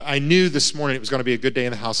I knew this morning it was going to be a good day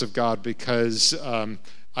in the house of God because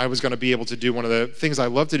I was going to be able to do one of the things I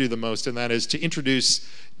love to do the most, and that is to introduce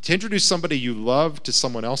somebody you love to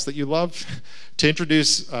someone else that you love, to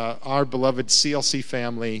introduce our beloved CLC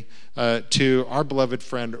family to our beloved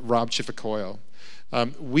friend Rob Chifakoyo.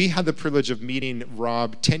 We had the privilege of meeting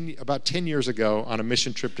Rob about 10 years ago on a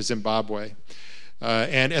mission trip to Zimbabwe.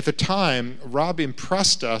 And at the time, Rob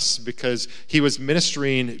impressed us because he was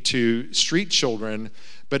ministering to street children.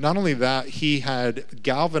 But not only that, he had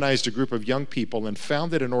galvanized a group of young people and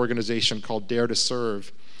founded an organization called Dare to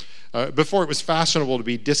Serve. Before it was fashionable to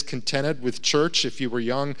be discontented with church if you were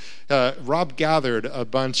young, Rob gathered a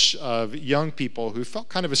bunch of young people who felt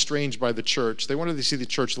kind of estranged by the church. They wanted to see the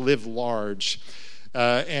church live large.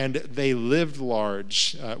 And they lived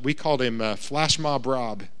large. We called him Flash Mob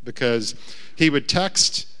Rob because he would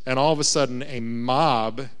text and all of a sudden a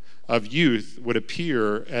mob of youth would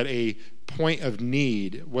appear at a point of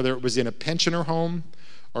need, whether it was in a pensioner home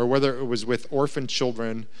or whether it was with orphan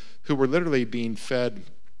children who were literally being fed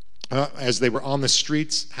as they were on the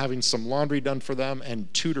streets, having some laundry done for them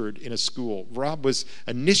and tutored in a school. Rob was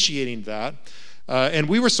initiating that. And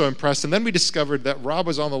we were so impressed. And then we discovered that Rob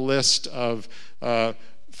was on the list of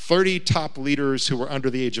 30 top leaders who were under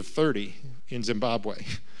the age of 30 in Zimbabwe.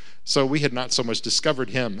 So we had not so much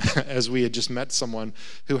discovered him as we had just met someone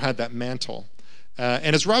who had that mantle.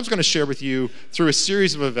 And as Rob's going to share with you through a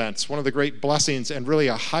series of events, one of the great blessings and really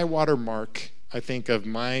a high water mark, I think, of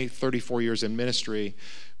my 34 years in ministry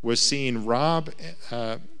was seeing Rob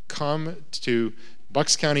come to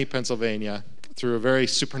Bucks County, Pennsylvania, through a very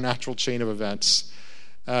supernatural chain of events,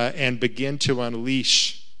 and begin to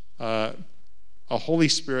unleash a Holy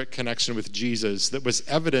Spirit connection with Jesus that was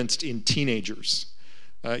evidenced in teenagers.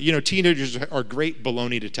 Teenagers are great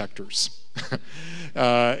baloney detectors.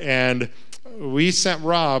 And we sent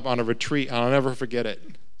Rob on a retreat, and I'll never forget it.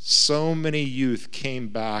 So many youth came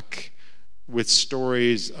back with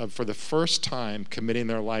stories of, for the first time, committing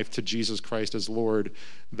their life to Jesus Christ as Lord,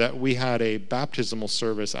 that we had a baptismal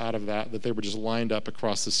service out of that they were just lined up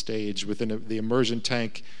across the stage within the immersion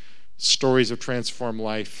tank, stories of transformed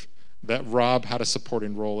life that Rob had a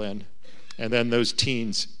supporting role in. And then those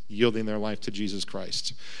teens yielding their life to Jesus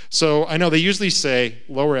Christ. So I know they usually say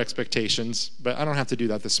lower expectations, but I don't have to do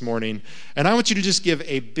that this morning. And I want you to just give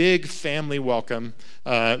a big family welcome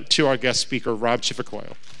to our guest speaker, Rob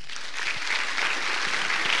Chifakoyo.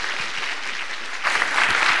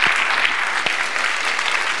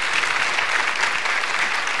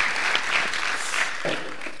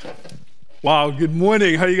 Wow, good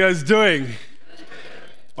morning. How are you guys doing?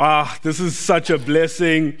 This is such a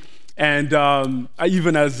blessing. And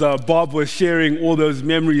even as Bob was sharing, all those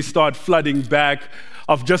memories start flooding back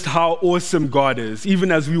of just how awesome God is.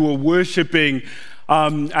 Even as we were worshiping,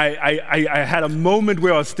 I had a moment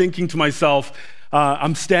where I was thinking to myself,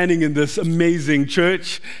 I'm standing in this amazing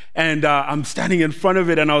church, and I'm standing in front of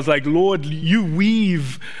it, and I was like, Lord, you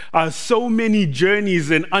weave so many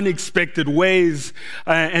journeys in unexpected ways,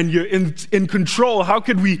 and you're in control. How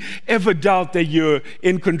could we ever doubt that you're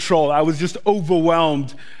in control? I was just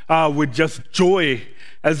overwhelmed with just joy.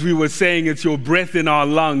 As we were saying, it's your breath in our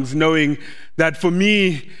lungs, knowing that for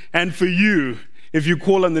me and for you, if you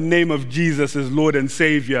call on the name of Jesus as Lord and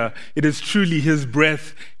Savior, it is truly His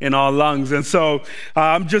breath in our lungs. And so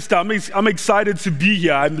I'm excited to be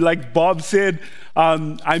here. I'm like Bob said,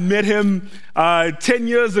 I met him 10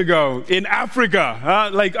 years ago in Africa,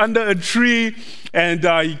 like under a tree. And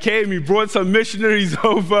he came, he brought some missionaries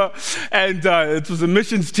over, and it was a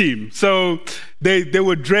missions team. So they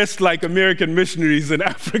were dressed like American missionaries in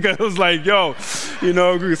Africa. It was like, some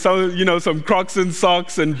Crocs and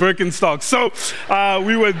socks and Birkenstocks. So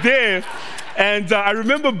we were there. And I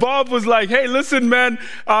remember Bob was like, hey, listen, man,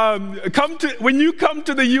 when you come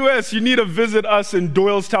to the U.S., you need to visit us in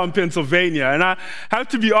Doylestown, Pennsylvania. And I have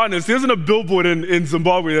to be honest, there isn't a billboard in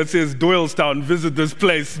Zimbabwe that says Doylestown, visit this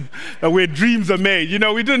place where dreams are made.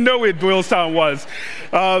 We didn't know where Doylestown was.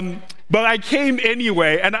 But I came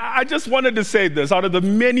anyway, and I just wanted to say this. Out of the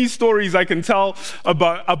many stories I can tell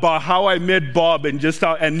about how I met Bob and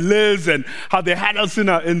Liz and how they had us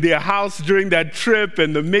in their house during that trip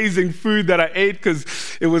and the amazing food that I ate, because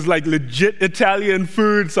it was like legit Italian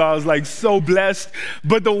food, so I was like so blessed.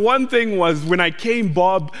 But the one thing was, when I came,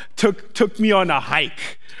 Bob took me on a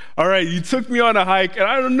hike. All right, you took me on a hike, and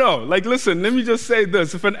I don't know. Like, listen, let me just say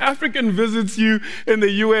this. If an African visits you in the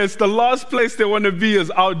U.S., the last place they want to be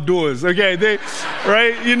is outdoors, okay?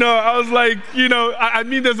 Right? I was like, I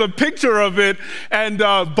mean, there's a picture of it, and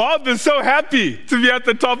Bob is so happy to be at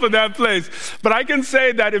the top of that place. But I can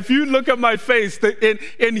say that if you look at my face,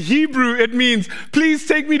 in Hebrew, it means, please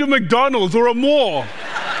take me to McDonald's or a mall.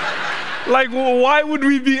 Like, why would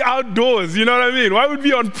we be outdoors? You know what I mean? Why would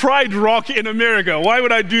we be on Pride Rock in America? Why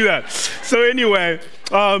would I do that? So anyway,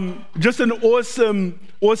 just an awesome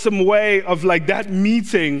way of like that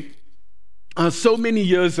meeting so many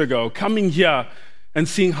years ago, coming here and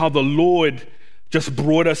seeing how the Lord just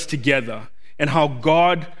brought us together and how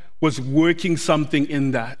God was working something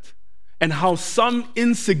in that and how some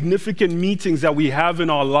insignificant meetings that we have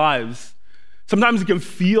in our lives, sometimes it can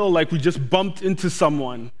feel like we just bumped into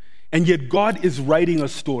someone. And yet God is writing a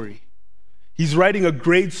story. He's writing a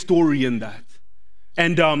great story in that.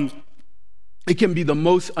 And it can be the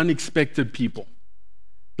most unexpected people.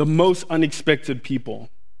 The most unexpected people.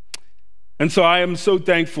 And so I am so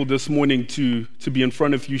thankful this morning to be in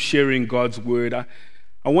front of you sharing God's word. I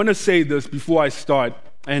want to say this before I start.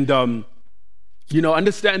 And,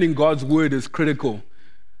 understanding God's word is critical.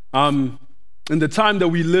 In the time that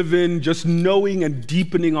we live in, just knowing and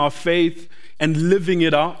deepening our faith and living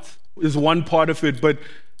it out is one part of it, but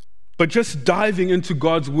just diving into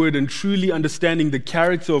God's word and truly understanding the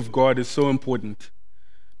character of God is so important.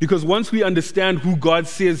 Because once we understand who God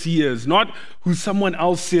says he is, not who someone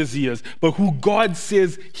else says he is, but who God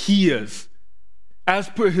says he is, as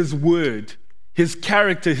per his word, his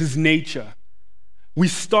character, his nature, we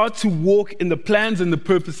start to walk in the plans and the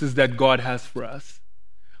purposes that God has for us.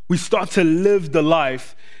 We start to live the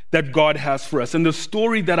life that God has for us. And the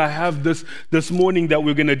story that I have this morning that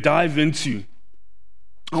we're going to dive into,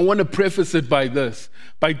 I want to preface it by this,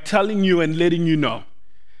 by telling you and letting you know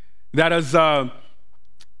that as a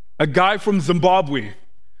guy from Zimbabwe,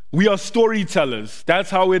 we are storytellers. That's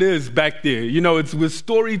how it is back there. We're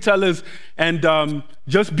storytellers, and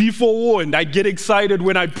just be forewarned, I get excited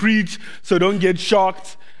when I preach, so don't get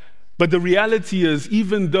shocked. But the reality is,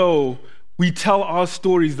 even though we tell our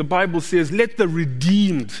stories, the Bible says, let the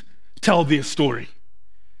redeemed tell their story.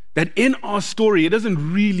 That in our story, it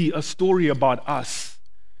isn't really a story about us,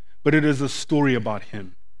 but it is a story about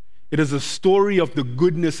him. It is a story of the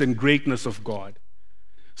goodness and greatness of God.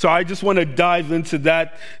 So I just want to dive into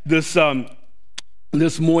that this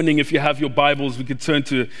morning. If you have your Bibles, we could turn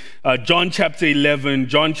to John chapter 11,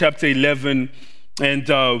 and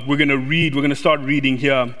we're going to start reading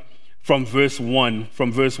here from verse 1.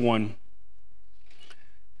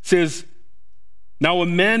 It says, now a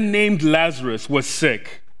man named Lazarus was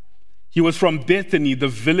sick. He was from Bethany, the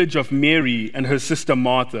village of Mary and her sister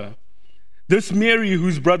Martha. This Mary,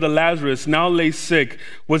 whose brother Lazarus now lay sick,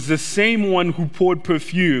 was the same one who poured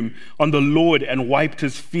perfume on the Lord and wiped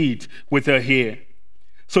his feet with her hair.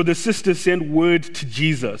 So the sister sent word to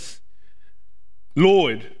Jesus,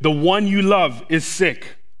 Lord, the one you love is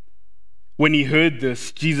sick. When he heard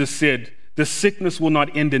this, Jesus said, the sickness will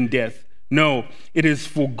not end in death. No, it is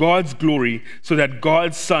for God's glory, so that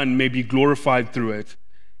God's Son may be glorified through it.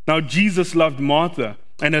 Now Jesus loved Martha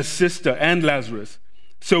and her sister and Lazarus.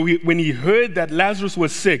 So when he heard that Lazarus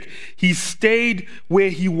was sick, he stayed where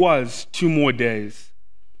he was 2 more days.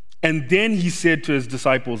 And then he said to his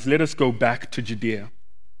disciples, let us go back to Judea.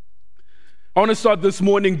 I want to start this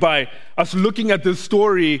morning by us looking at this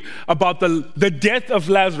story about the death of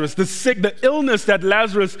Lazarus, the illness that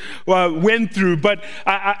Lazarus went through. But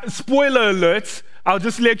spoiler alert, I'll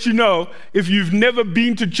just let you know, if you've never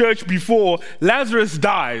been to church before, Lazarus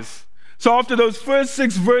dies. So after those first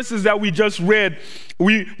 6 verses that we just read,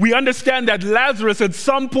 we understand that Lazarus, at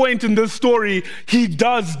some point in this story, he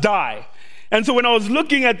does die. And so when I was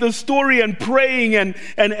looking at this story and praying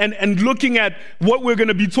and looking at what we're going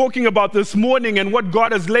to be talking about this morning and what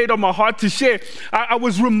God has laid on my heart to share, I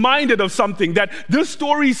was reminded of something, that this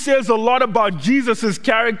story says a lot about Jesus'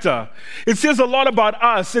 character. It says a lot about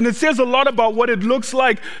us, and it says a lot about what it looks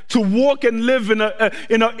like to walk and live in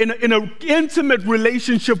an intimate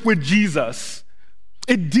relationship with Jesus.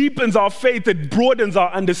 It deepens our faith. It broadens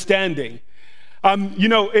our understanding.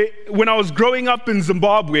 When I was growing up in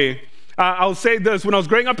Zimbabwe, I'll say this. When I was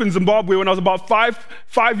growing up in Zimbabwe, when I was about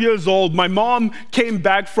five years old, my mom came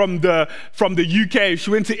back from the UK. She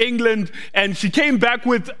went to England, and she came back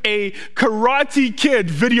with a Karate Kid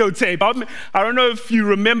videotape. I don't know if you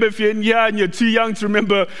remember, if you're in here and you're too young to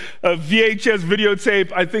remember a VHS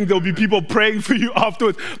videotape. I think there'll be people praying for you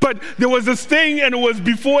afterwards. But there was this thing, and it was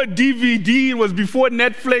before DVD, it was before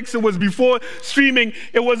Netflix, it was before streaming.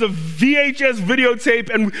 It was a VHS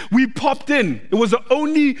videotape, and we popped in. It was the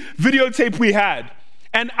only videotape we had.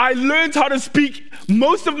 And I learned how to speak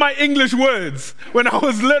most of my English words when I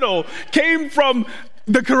was little, came from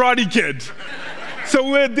the Karate Kid. So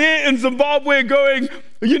we're there in Zimbabwe going,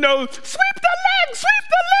 sweep the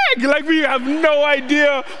leg. Like, we have no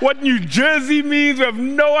idea what New Jersey means. We have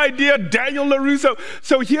no idea Daniel LaRusso.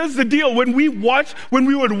 So here's the deal. When we would watch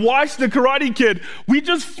the Karate Kid, we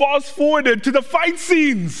just fast forwarded to the fight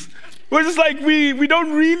scenes. We're just like, we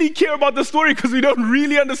don't really care about the story because we don't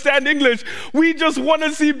really understand English. We just want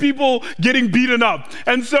to see people getting beaten up.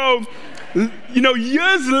 And so,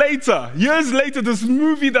 years later, this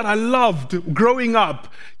movie that I loved growing up,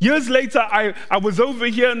 years later, I was over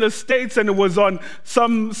here in the States, and it was on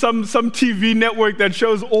some TV network that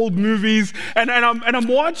shows old movies. And I'm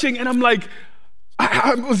watching, and I'm like,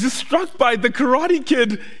 I was just struck by the Karate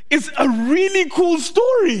Kid. It's a really cool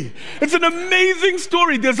story. It's an amazing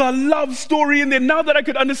story. There's a love story in there. Now that I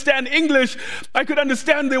could understand English, I could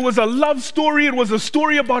understand there was a love story. It was a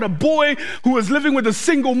story about a boy who was living with a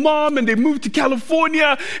single mom, and they moved to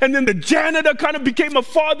California, and then the janitor kind of became a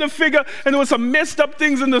father figure, and there was some messed up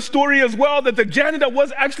things in the story as well, that the janitor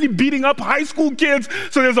was actually beating up high school kids,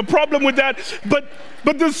 so there's a problem with that.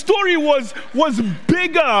 But the story was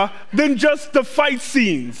bigger than just the fight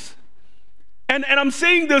scenes. And I'm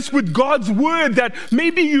saying this with God's word, that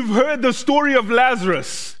maybe you've heard the story of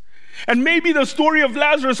Lazarus. And maybe the story of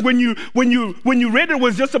Lazarus, when you read it,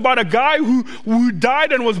 was just about a guy who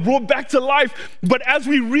died and was brought back to life. But as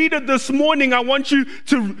we read it this morning, I want you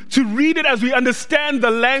to read it as we understand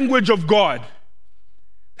the language of God.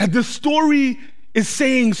 That the story is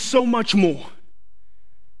saying so much more.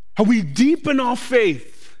 How we deepen our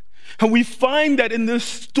faith, and we find that in this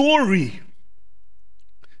story,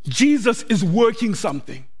 Jesus is working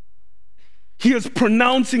something. He is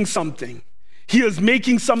pronouncing something. He is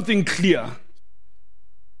making something clear.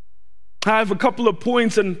 I have a couple of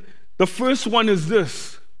points, and the first one is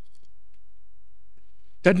this: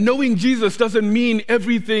 that knowing Jesus doesn't mean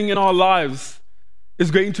everything in our lives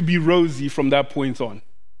is going to be rosy from that point on.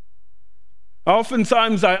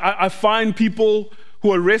 Oftentimes, I find people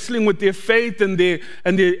who are wrestling with their faith, and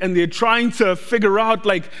they're trying to figure out,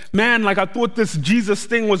 I thought this Jesus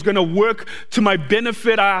thing was going to work to my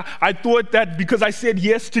benefit. I thought that because I said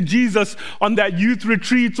yes to Jesus on that youth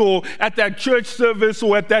retreat, or at that church service,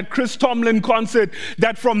 or at that Chris Tomlin concert,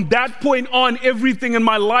 that from that point on, everything in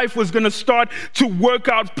my life was going to start to work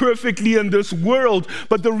out perfectly in this world.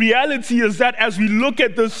 But the reality is that as we look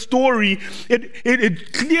at this story,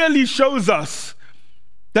 it clearly shows us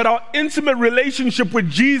that our intimate relationship with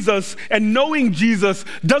Jesus and knowing Jesus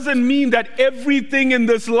doesn't mean that everything in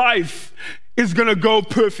this life is going to go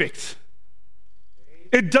perfect.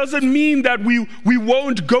 It doesn't mean that we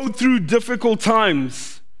won't go through difficult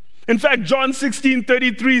times. In fact, John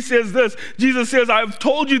 16:33 says this. Jesus says, I have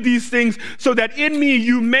told you these things so that in me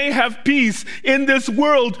you may have peace. In this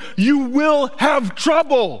world you will have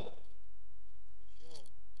trouble.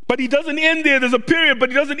 But he doesn't end there. There's a period, but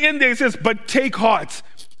he doesn't end there. He says, but take heart.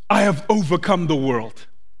 I have overcome the world.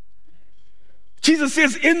 Jesus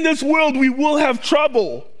says, in this world we will have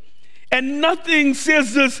trouble. And nothing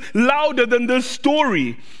says this louder than this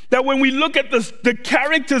story. That when we look at the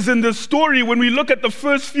characters in this story, when we look at the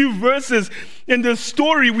first few verses in this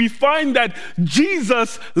story, we find that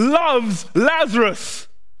Jesus loves Lazarus.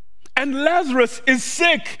 And Lazarus is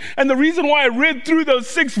sick. And the reason why I read through those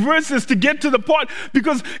 6 verses to get to the part,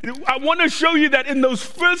 because I want to show you that in those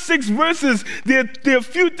first 6 verses, there are a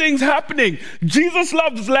few things happening. Jesus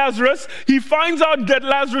loves Lazarus. He finds out that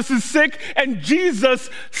Lazarus is sick, and Jesus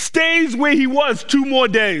stays where he was 2 more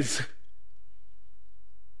days.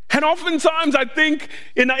 And oftentimes I think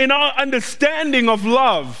in our understanding of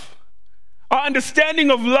love, our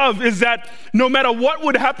understanding of love is that no matter what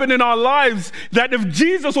would happen in our lives, that if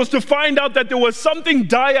Jesus was to find out that there was something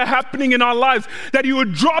dire happening in our lives, that he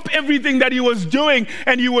would drop everything that he was doing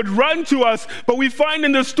and he would run to us. But we find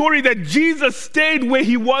in the story that Jesus stayed where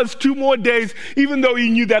he was 2 more days, even though he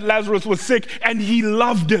knew that Lazarus was sick, and he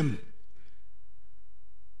loved him.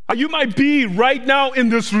 You might be right now in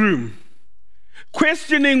this room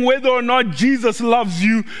questioning whether or not Jesus loves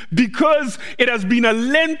you because it has been a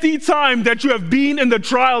lengthy time that you have been in the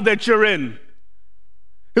trial that you're in.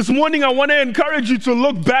 This morning, I want to encourage you to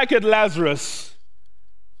look back at Lazarus.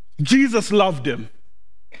 Jesus loved him.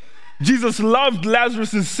 Jesus loved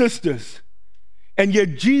Lazarus' sisters. And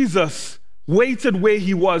yet Jesus waited where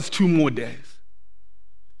he was 2 more days.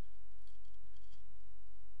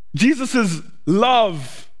 Jesus'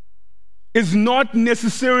 love is not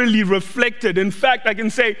necessarily reflected. In fact, I can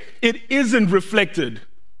say it isn't reflected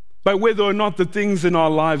by whether or not the things in our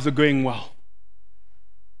lives are going well.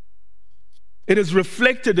 It is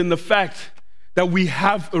reflected in the fact that we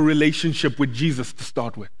have a relationship with Jesus to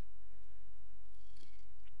start with.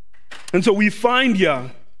 And so we find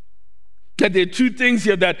here that there are 2 things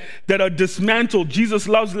here that are dismantled. Jesus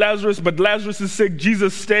loves Lazarus, but Lazarus is sick.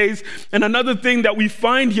 Jesus stays. And another thing that we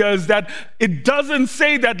find here is that it doesn't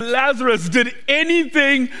say that Lazarus did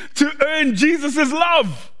anything to earn Jesus'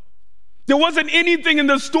 love. There wasn't anything in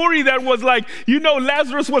the story that was like,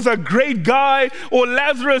 Lazarus was a great guy, or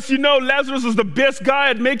Lazarus was the best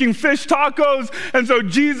guy at making fish tacos, and so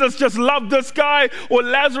Jesus just loved this guy, or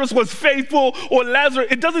Lazarus was faithful, or Lazarus.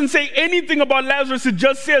 It doesn't say anything about Lazarus. It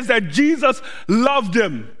just says that Jesus loved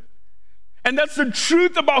him. And that's the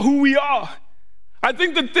truth about who we are. I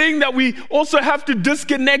think the thing that we also have to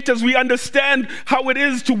disconnect as we understand how it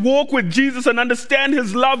is to walk with Jesus and understand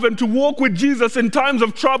his love, and to walk with Jesus in times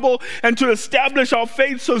of trouble, and to establish our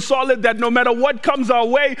faith so solid that no matter what comes our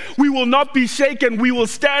way, we will not be shaken. We will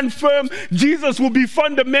stand firm. Jesus will be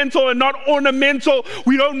fundamental and not ornamental.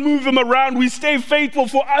 We don't move him around. We stay faithful.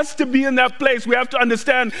 For us to be in that place, we have to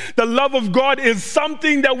understand the love of God is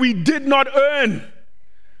something that we did not earn.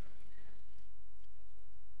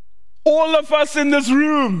 All of us in this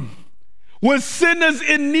room were sinners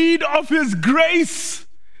in need of his grace.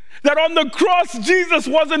 That on the cross, Jesus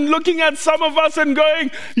wasn't looking at some of us and going,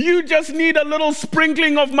 you just need a little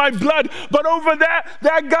sprinkling of my blood. But over there,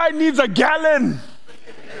 that guy needs a gallon.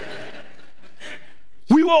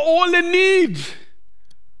 We were all in need,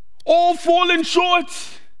 all falling short,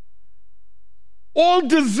 all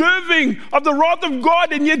deserving of the wrath of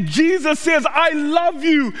God, and yet Jesus says, I love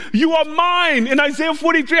you. You are mine. In Isaiah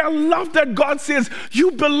 43, I love that God says,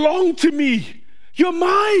 you belong to me. You're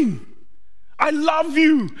mine. I love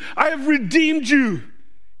you. I have redeemed you,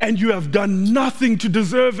 and you have done nothing to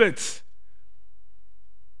deserve it.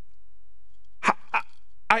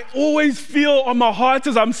 I always feel on my heart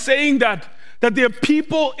as I'm saying that there are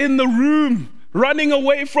people in the room running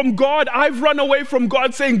away from God. I've run away from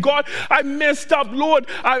God saying, God, I messed up, Lord.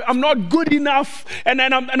 I'm not good enough. And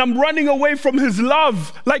I'm running away from his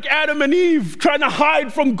love, like Adam and Eve, trying to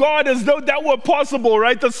hide from God as though that were possible,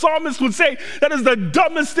 right? The psalmist would say, that is the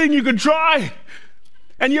dumbest thing you could try.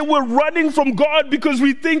 And yet we're running from God because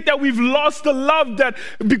we think that we've lost the love, that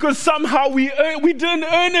because somehow we didn't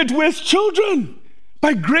earn it. We're his children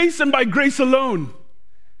by grace and by grace alone.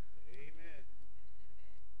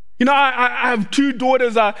 I have 2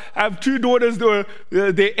 daughters. I have 2 daughters. They're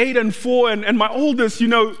 8 and 4. And my oldest,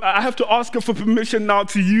 I have to ask her for permission now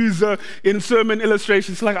to use her in sermon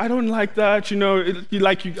illustrations. She's like, I don't like that. You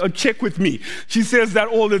check with me. She says that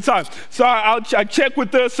all the time. So I check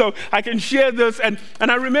with her so I can share this. And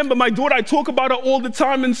I remember my daughter, I talk about her all the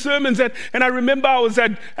time in sermons. And I remember I was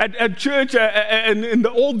at church and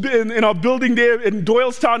in our building there in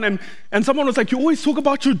Doylestown. And someone was like, you always talk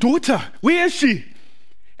about your daughter. Where is she?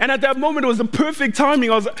 And at that moment, it was the perfect timing.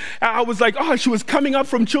 I was like, she was coming up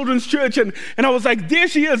from children's church. And I was like, there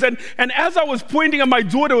she is. And as I was pointing at my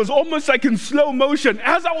daughter, it was almost like in slow motion.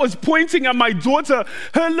 As I was pointing at my daughter,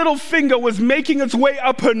 her little finger was making its way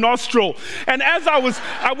up her nostril. And as I was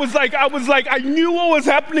like, I knew what was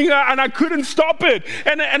happening and I couldn't stop it.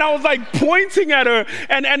 And I was like pointing at her.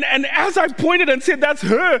 And as I pointed and said, that's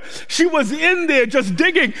her, she was in there just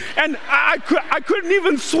digging. And I couldn't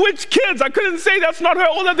even switch kids. I couldn't say that's not her.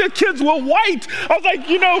 All the kids were white. I was like,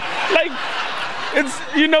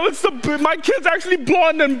 my kid's actually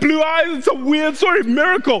blonde and blue eyes. It's a weird sort of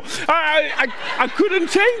miracle. I couldn't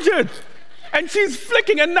change it. And she's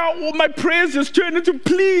flicking, and now all my prayers just turned into,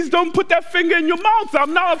 please don't put that finger in your mouth.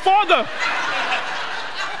 I'm now a father.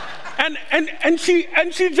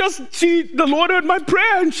 The Lord heard my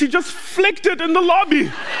prayer, and she just flicked it in the lobby.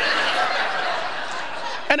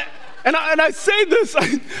 And I say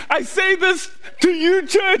this to you,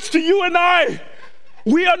 church, to you and I.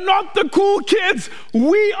 We are not the cool kids.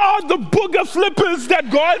 We are the booger flippers that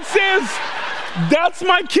God says, that's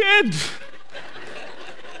my kid.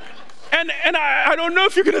 And I don't know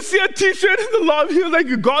if you're going to see a t-shirt in the lobby here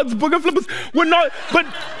like God's booger flippers. We're not,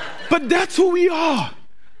 but that's who we are.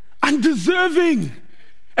 Undeserving.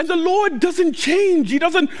 And the Lord doesn't change. He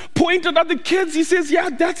doesn't point at other kids. He says, yeah,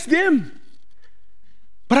 that's them.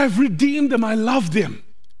 But I've redeemed them. I love them.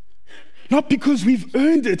 not because we've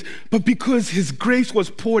earned it, but because his grace was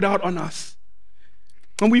poured out on us.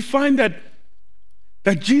 And we find that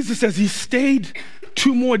Jesus, as he stayed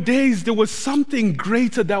 2 more days, there was something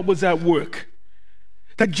greater that was at work.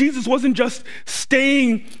 That Jesus wasn't just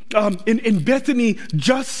staying in Bethany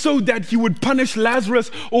just so that he would punish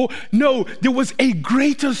Lazarus. No, there was a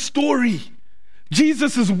greater story.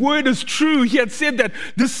 Jesus' word is true. He had said that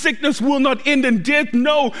this sickness will not end in death.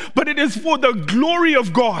 No, but it is for the glory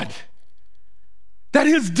of God. That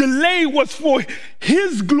his delay was for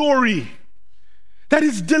his glory. That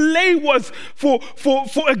his delay was for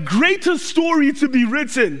a greater story to be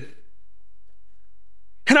written.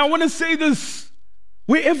 And I want to say this,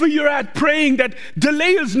 wherever you're at praying, that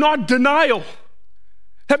delay is not denial.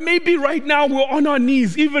 That maybe right now we're on our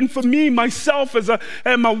knees. Even for me, myself,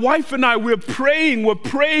 and my wife and I, we're praying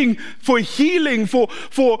for healing for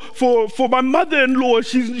my mother-in-law.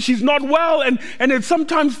 She's not well, and it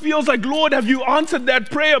sometimes feels like, Lord, have you answered that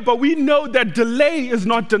prayer? But we know that delay is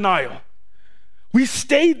not denial. We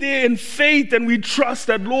stay there in faith and we trust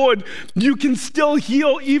that, Lord, you can still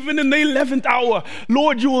heal even in the 11th hour.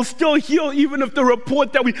 Lord, you will still heal even if the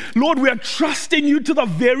report that Lord, we are trusting you to the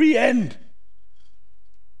very end.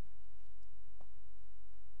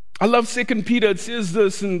 I love 2 Peter. It says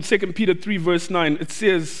this in 2 Peter 3 verse 9. It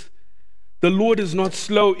says, the Lord is not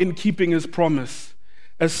slow in keeping his promise,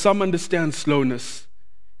 as some understand slowness.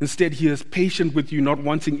 Instead, he is patient with you, not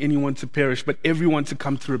wanting anyone to perish, but everyone to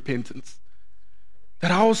come to repentance. That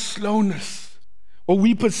our slowness, what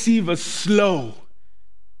we perceive as slow,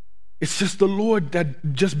 it's just the Lord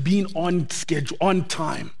that just being on schedule, on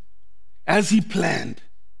time, as he planned.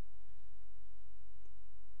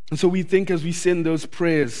 And so we think as we send those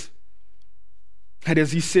prayers, that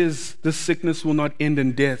as he says, this sickness will not end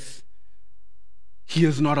in death, he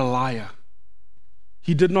is not a liar.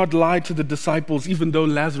 He did not lie to the disciples, even though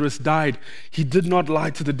Lazarus died. He did not lie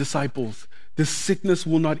to the disciples. This sickness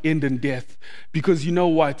will not end in death. Because you know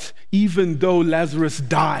what? Even though Lazarus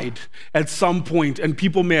died at some point, and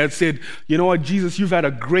people may have said, you know what, Jesus, you've had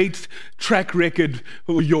a great track record.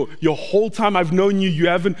 Your whole time I've known you, you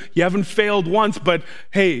haven't failed once. But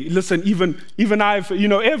hey, listen, even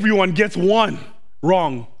everyone gets one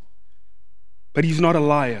wrong. But he's not a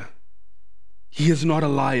liar. He is not a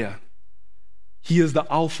liar. He is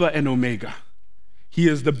the Alpha and Omega. He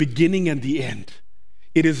is the beginning and the end.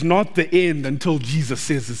 It is not the end until Jesus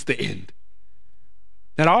says it's the end.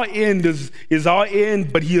 That our end is our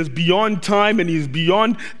end, but he is beyond time and he is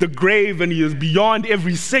beyond the grave and he is beyond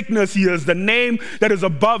every sickness. He is the name that is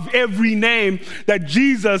above every name. That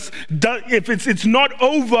Jesus, it's not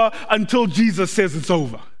over until Jesus says it's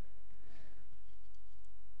over.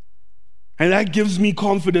 And that gives me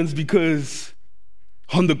confidence because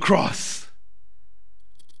on the cross,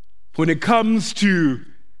 when it comes to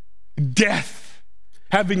death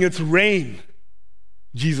having its reign,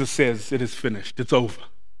 Jesus says, it is finished, it's over.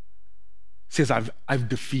 He says, I've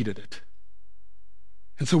defeated it.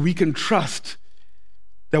 And so we can trust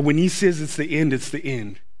that when he says it's the end, it's the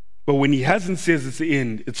end. But when he hasn't said it's the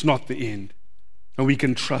end, it's not the end. And we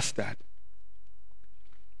can trust that.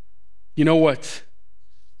 You know what?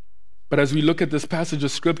 But as we look at this passage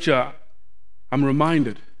of scripture, I'm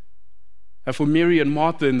reminded that for Mary and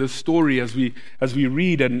Martha in this story, as we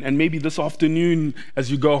read, and maybe this afternoon as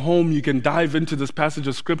you go home, you can dive into this passage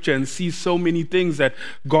of scripture and see so many things that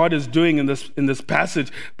God is doing in this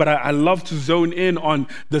passage. But I love to zone in on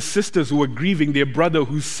the sisters who are grieving their brother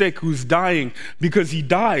who's sick, who's dying, because he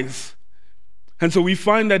dies. And so we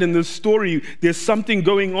find that in this story, there's something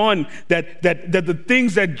going on that the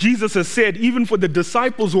things that Jesus has said, even for the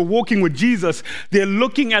disciples who are walking with Jesus, they're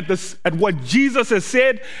looking at what Jesus has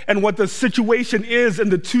said and what the situation is,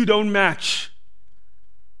 and the two don't match.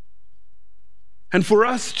 And for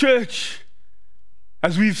us, church,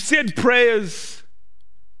 as we've said prayers,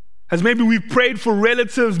 as maybe we've prayed for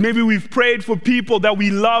relatives, maybe we've prayed for people that we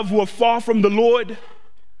love who are far from the Lord,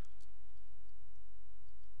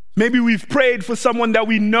 maybe we've prayed for someone that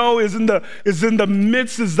we know is in the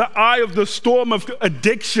midst, is the eye of the storm of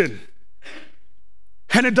addiction.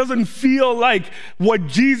 And it doesn't feel like what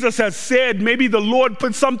Jesus has said. Maybe the Lord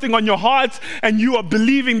put something on your hearts and you are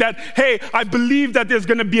believing that, hey, I believe that there's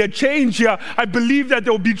going to be a change here. I believe that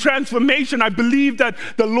there will be transformation. I believe that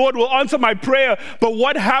the Lord will answer my prayer. But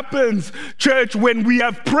what happens, church, when we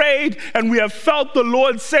have prayed and we have felt the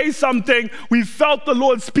Lord say something, we felt the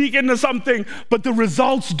Lord speak into something, but the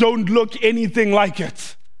results don't look anything like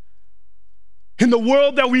it? In the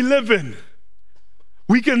world that we live in,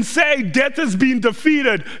 We can say death has been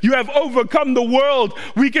defeated. You have overcome the world.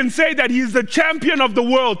 We can say that he's the champion of the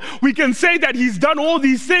world. We can say that he's done all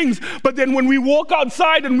these things. But then when we walk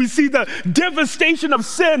outside and we see the devastation of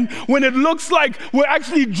sin, when it looks like we're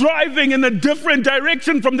actually driving in a different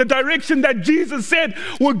direction from the direction that Jesus said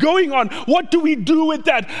we're going on, what do we do with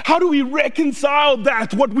that? How do we reconcile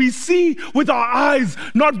that? What we see with our eyes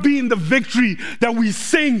not being the victory that we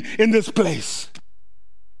sing in this place.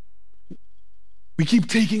 We keep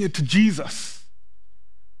taking it to Jesus.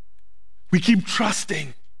 We keep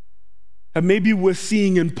trusting that maybe we're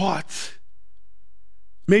seeing in parts.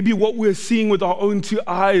 Maybe what we're seeing with our own two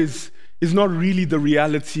eyes is not really the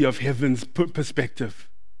reality of heaven's perspective,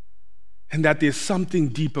 and that there's something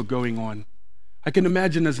deeper going on. I can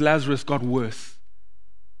imagine as Lazarus got worse,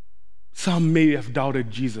 some may have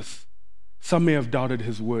doubted Jesus. Some may have doubted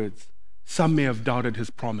his words. Some may have doubted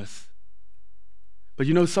his promise. But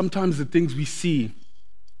you know, sometimes the things we see,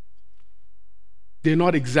 they're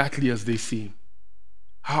not exactly as they seem.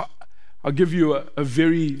 I'll give you a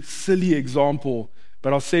very silly example,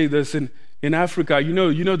 but I'll say this. In Africa, you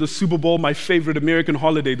know the Super Bowl, my favorite American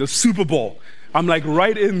holiday, the Super Bowl. I'm like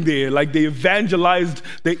right in there, like they evangelized,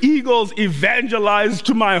 the Eagles evangelized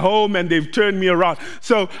to my home and they've turned me around.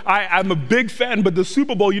 So I'm a big fan, but the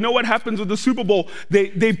Super Bowl, you know what happens with the Super Bowl?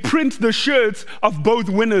 They print the shirts of both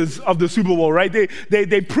winners of the Super Bowl, right?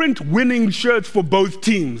 They print winning shirts for both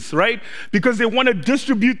teams, right? Because they want to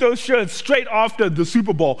distribute those shirts straight after the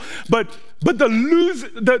Super Bowl. But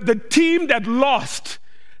the team that lost,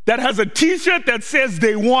 that has a t-shirt that says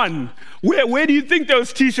they won, where do you think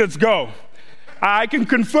those t-shirts go? I can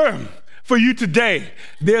confirm for you today,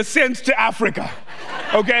 they're sent to Africa,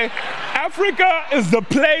 okay? Africa is the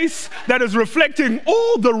place that is reflecting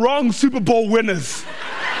all the wrong Super Bowl winners,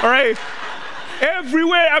 all right?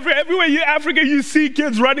 Everywhere Africa, you see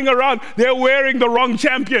kids running around, they're wearing the wrong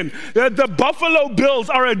champion. The Buffalo Bills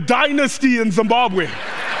are a dynasty in Zimbabwe.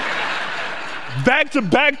 Back to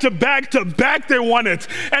back, they won it.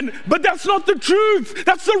 But that's not the truth.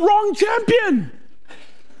 That's the wrong champion.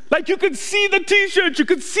 Like you could see the t-shirt, you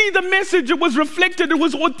could see the message, it was reflected, it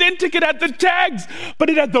was authentic, it had the tags, but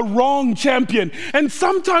it had the wrong champion. And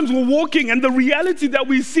sometimes we're walking and the reality that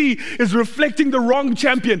we see is reflecting the wrong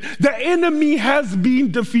champion. The enemy has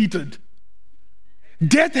been defeated.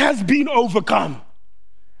 Death has been overcome.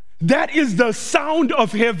 That is the sound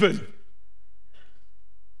of heaven.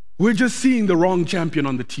 We're just seeing the wrong champion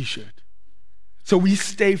on the t-shirt. So we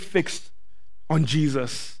stay fixed on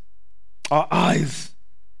Jesus, our eyes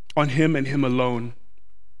on him and him alone.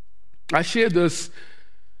 I share this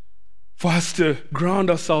for us to ground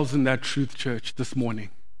ourselves in that truth, church, this morning.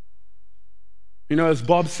 You know, as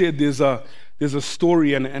Bob said, there's a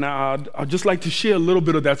story, and I'd just like to share a little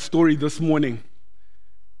bit of that story this morning.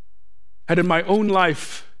 And in my own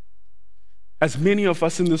life, as many of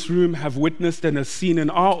us in this room have witnessed and have seen in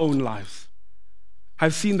our own lives,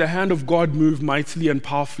 I've seen the hand of God move mightily and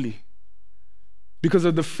powerfully because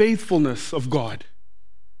of the faithfulness of God,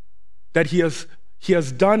 that He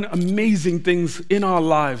has done amazing things in our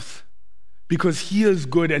lives because He is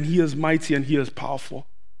good and He is mighty and He is powerful.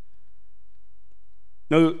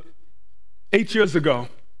 Now, 10 years ago,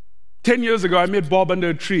 I met Bob under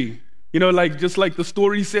a tree. You know, just like the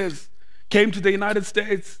story says, came to the United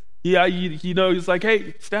States. Yeah, he's like,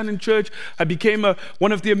 hey, stand in church. I became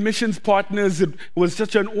one of their missions partners. It was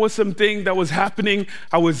such an awesome thing that was happening.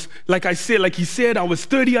 I was, like he said, I was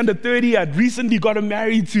 30 under 30. I'd recently gotten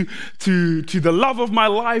married to the love of my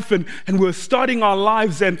life, and we're starting our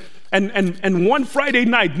lives. And one Friday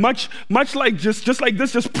night, much like just like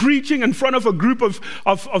this, just preaching in front of a group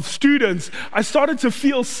of students, I started to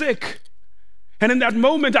feel sick. And in that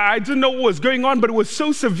moment, I didn't know what was going on, but it was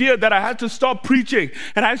so severe that I had to stop preaching.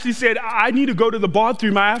 And I actually said, I need to go to the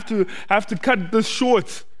bathroom. I have to cut this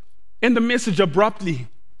short, end the message abruptly.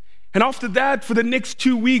 And after that, for the next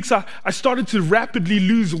 2 weeks, I started to rapidly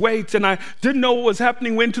lose weight, and I didn't know what was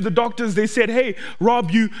happening. Went to the doctors. They said, hey, Rob,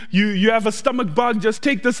 you have a stomach bug. Just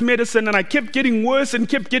take this medicine. And I kept getting worse and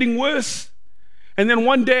kept getting worse. And then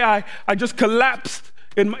one day, I just collapsed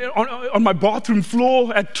on my bathroom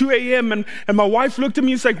floor at 2 a.m. And my wife looked at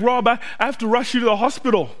me and said, like, Rob, I have to rush you to the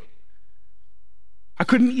hospital. I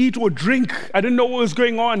couldn't eat or drink. I didn't know what was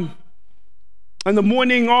going on. And the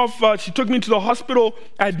morning of, she took me to the hospital.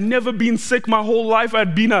 I had never been sick my whole life. I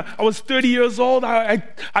was 30 years old. I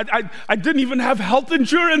didn't even have health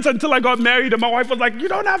insurance until I got married. And my wife was like, you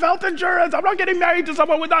don't have health insurance. I'm not getting married to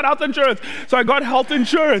someone without health insurance. So I got health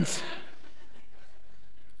insurance.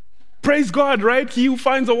 Praise God, right? He who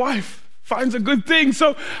finds a wife finds a good thing.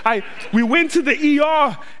 So we went to the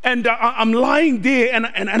ER, and I'm lying there, and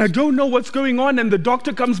I don't know what's going on. And the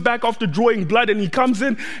doctor comes back after drawing blood, and he comes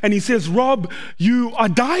in and he says, Rob, you are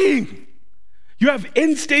dying. You have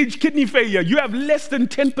end-stage kidney failure. You have less than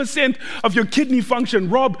 10% of your kidney function.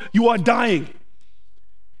 Rob, you are dying.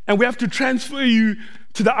 And we have to transfer you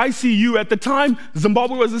to the ICU. At the time,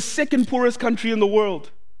 Zimbabwe was the second poorest country in the world.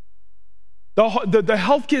 The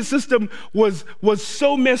healthcare system was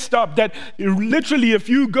so messed up that literally if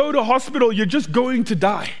you go to hospital, you're just going to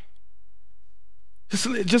die.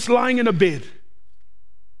 Just lying in a bed.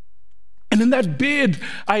 And in that bed,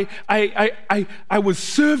 I was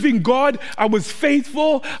serving God. I was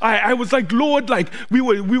faithful. I was like, Lord, like we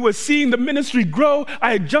were seeing the ministry grow.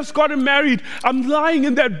 I had just gotten married. I'm lying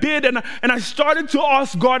in that bed, and I started to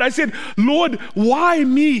ask God. I said, Lord, why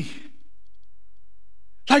me?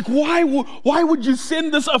 Like, why would you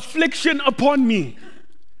send this affliction upon me?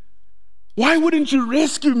 Why wouldn't you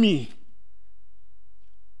rescue me?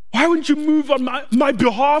 Why wouldn't you move on my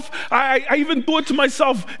behalf? I even thought to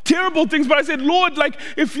myself terrible things, but I said, Lord, like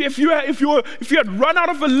if you had run out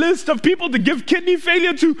of a list of people to give kidney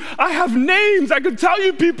failure to, I have names. I could tell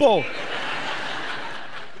you people.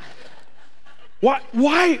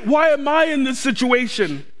 Why am I in this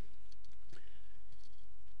situation?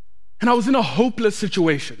 And I was in a hopeless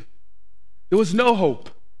situation. There was no hope.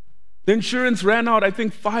 The insurance ran out, I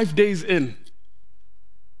think, 5 days in.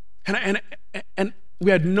 And we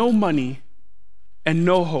had no money and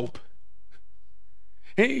no hope.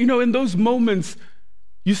 And you know, in those moments,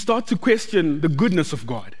 you start to question the goodness of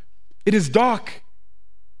God. It is dark.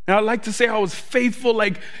 And I like to say I was faithful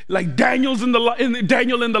like Daniel in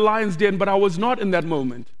the lion's den, but I was not in that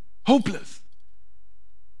moment. Hopeless.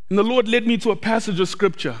 And the Lord led me to a passage of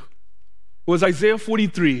scripture. It was Isaiah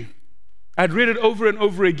 43. I'd read it over and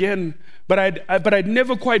over again, but I'd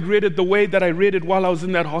never quite read it the way that I read it while I was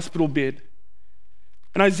in that hospital bed.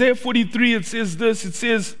 In Isaiah 43, it says this, it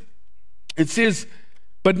says,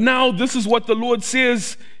 but now this is what the Lord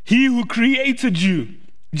says, He who created you,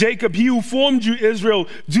 Jacob, He who formed you, Israel,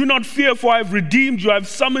 do not fear, for I have redeemed you. I have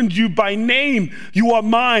summoned you by name. You are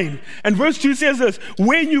mine. And verse 2 says this,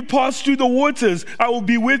 when you pass through the waters, I will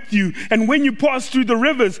be with you. And when you pass through the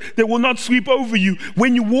rivers, they will not sweep over you.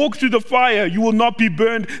 When you walk through the fire, you will not be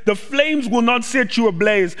burned. The flames will not set you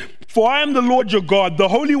ablaze. For I am the Lord your God, the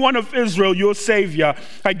Holy One of Israel, your Savior.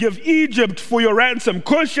 I give Egypt for your ransom,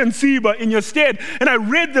 Cush and Seba in your stead. And I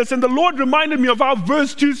read this, and the Lord reminded me of how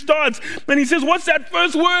verse 2 starts. And He says, what's that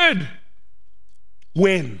first word?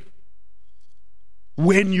 When.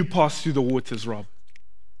 When you pass through the waters, Rob.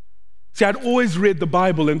 See, I'd always read the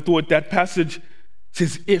Bible and thought that passage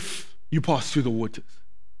says if you pass through the waters.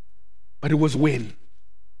 But it was when.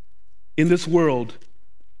 In this world,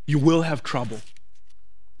 you will have trouble.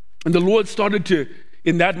 And the Lord started to,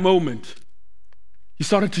 in that moment, He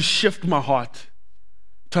started to shift my heart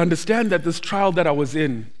to understand that this trial that I was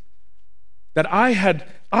in, that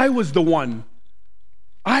I was the one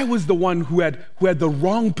who had the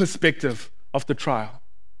wrong perspective of the trial.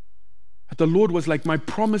 That the Lord was like, my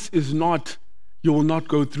promise is not, you will not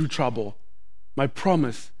go through trouble. My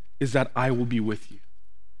promise is that I will be with you.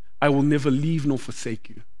 I will never leave nor forsake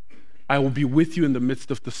you. I will be with you in the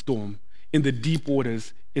midst of the storm, in the deep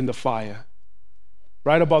waters, in the fire.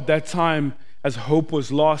 Right about that time, as hope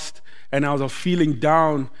was lost and I was feeling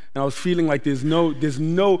down and I was feeling like there's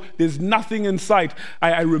nothing in sight,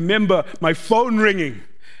 I remember my phone ringing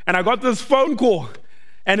and I got this phone call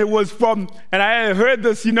and it was and I heard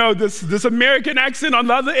this, this American accent on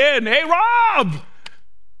the other end. Hey, Rob,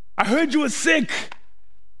 I heard you were sick.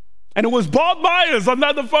 And it was Bob Myers on the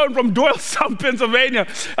other phone from Doylestown, Pennsylvania.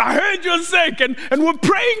 I heard you're sick and we're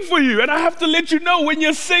praying for you. And I have to let you know, when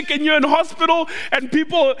you're sick and you're in hospital and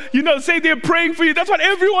people, say they're praying for you, that's what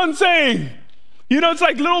everyone's saying. It's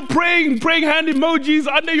like little praying hand emojis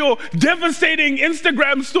under your devastating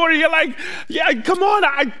Instagram story. You're like, yeah, come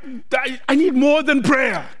on, I need more than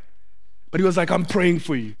prayer. But he was like, I'm praying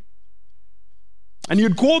for you. And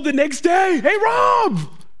you'd call the next day, hey, Rob,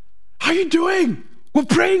 how you doing? We're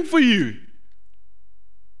praying for you.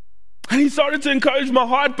 And he started to encourage my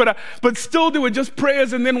heart, but still there were just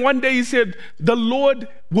prayers. And then one day he said, the Lord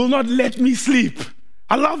will not let me sleep.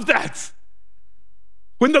 I love that.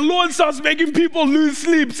 When the Lord starts making people lose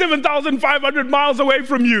sleep 7,500 miles away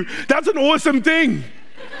from you, that's an awesome thing.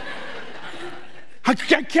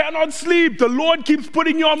 I cannot sleep. The Lord keeps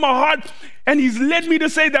putting you on my heart. And he's led me to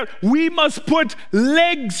say that we must put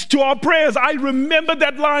legs to our prayers. I remember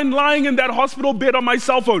that line lying in that hospital bed on my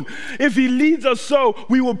cell phone. If he leads us so,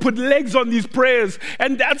 we will put legs on these prayers.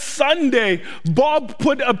 And that Sunday, Bob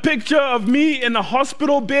put a picture of me in a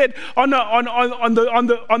hospital bed on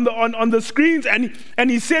the screens, and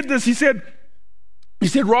he said this. He said,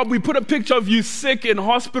 Rob, we put a picture of you sick in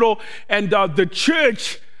hospital, and the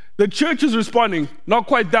church is responding. Not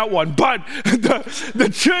quite that one, but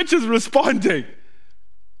the church is responding.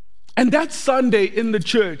 And that Sunday in the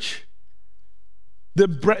church,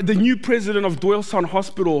 the new president of Doylestown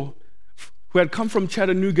Hospital, who had come from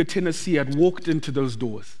Chattanooga, Tennessee, had walked into those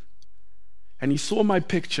doors. And he saw my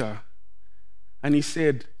picture, and he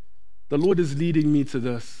said, the Lord is leading me to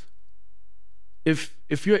this.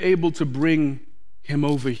 If you're able to bring him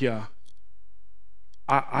over here,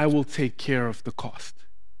 I will take care of the cost.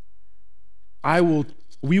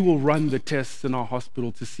 We will run the tests in our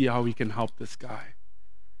hospital to see how we can help this guy.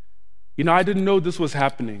 You know, I didn't know this was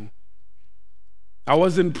happening. I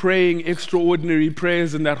wasn't praying extraordinary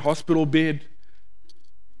prayers in that hospital bed,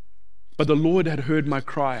 but the Lord had heard my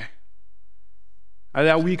cry. And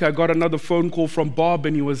that week I got another phone call from Bob,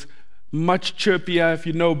 and he was much chirpier. If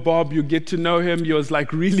you know Bob, you get to know him. He was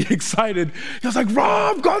like really excited. He was like,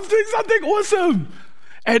 Rob, God's doing something awesome.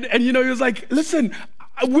 And you know, he was like, listen,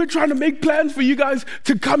 we're trying to make plans for you guys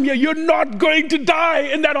to come here. You're not going to die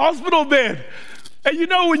in that hospital bed. And you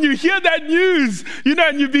know, when you hear that news, you know,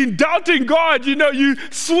 and you've been doubting God, you know, you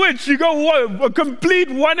switch, you go a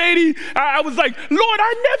complete 180. I was like, Lord,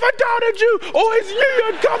 I never doubted you. Always knew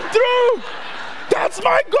you'd come through. That's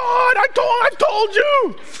my God. I told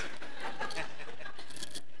you.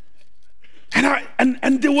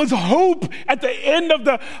 And there was hope at the end of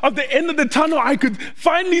the tunnel. I could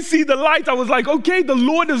finally see the light. I was like, okay, the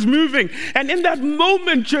Lord is moving. And in that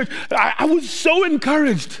moment, church, I was so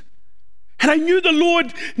encouraged. And I knew the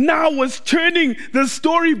Lord now was turning the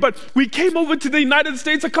story, but we came over to the United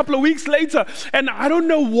States a couple of weeks later, and I don't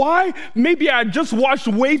know why. Maybe I just watched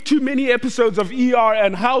way too many episodes of ER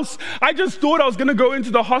and House. I just thought I was going to go into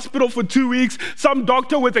the hospital for 2 weeks. Some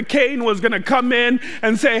doctor with a cane was going to come in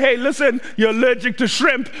and say, hey, listen, you're allergic to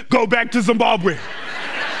shrimp. Go back to Zimbabwe.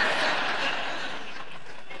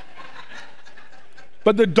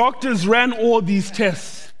 But the doctors ran all these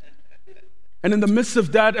tests. And in the midst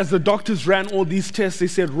of that, as the doctors ran all these tests, they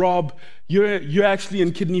said, Rob, you're actually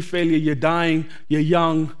in kidney failure. You're dying. You're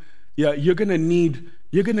young. You're gonna need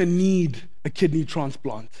a kidney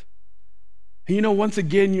transplant. And you know, once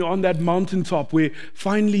again, you're on that mountaintop where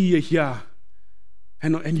finally you're here,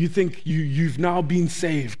 and you think you've now been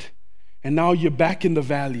saved, and now you're back in the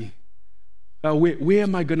valley. Where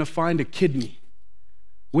am I gonna find a kidney?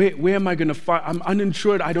 Where am I gonna find? I'm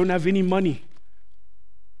uninsured. I don't have any money.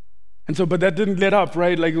 And so, but that didn't let up,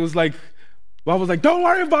 right? Like, it was like, Bob was like, don't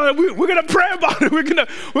worry about it. We're going to pray about it. We're going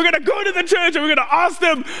to go to the church, and we're going to ask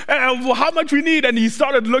them how much we need. And he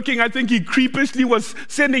started looking. I think he creepishly was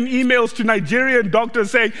sending emails to Nigerian doctors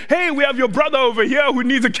saying, hey, we have your brother over here who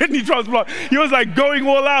needs a kidney transplant. He was like going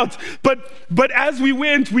all out. But as we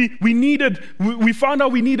went, we found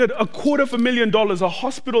out we needed $250,000. A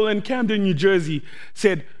hospital in Camden, New Jersey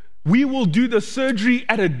said, we will do the surgery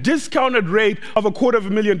at a discounted rate of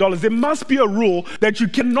 $250,000. There must be a rule that you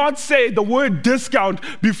cannot say the word discount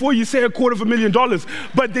before you say $250,000.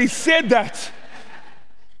 But they said that.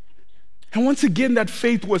 And once again, that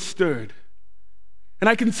faith was stirred. And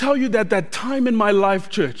I can tell you that time in my life,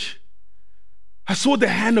 church, I saw the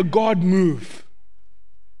hand of God move.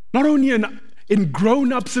 Not only in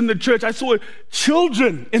grown-ups in the church, I saw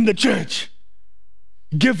children in the church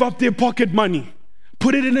give up their pocket money,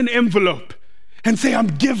 put it in an envelope, and say, I'm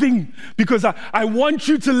giving because I want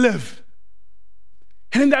you to live.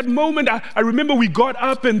 And in that moment, I remember we got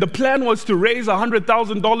up, and the plan was to raise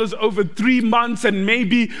 $100,000 over 3 months, and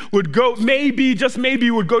just maybe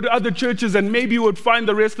would go to other churches, and maybe would find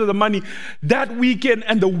the rest of the money. That weekend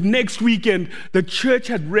and the next weekend, the church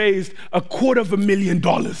had raised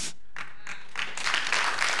 $250,000.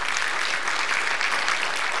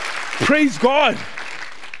 Praise God.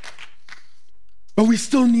 But we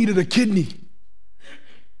still needed a kidney.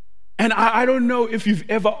 And I don't know if you've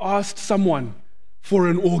ever asked someone for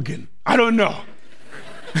an organ. I don't know.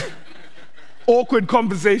 Awkward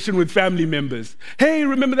conversation with family members. Hey,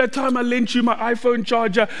 remember that time I lent you my iPhone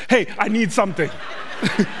charger? Hey, I need something.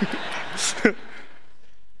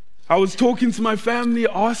 I was talking to my family,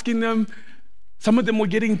 asking them. Some of them were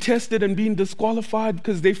getting tested and being disqualified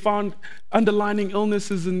because they found underlying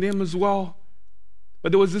illnesses in them as well.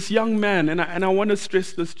 But there was this young man, and I want to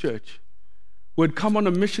stress this, church, who had come on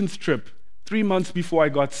a missions trip 3 months before I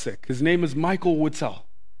got sick. His name is Michael Whittle.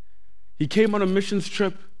 He came on a missions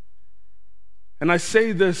trip, and I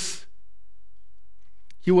say this,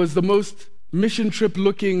 he was the most mission trip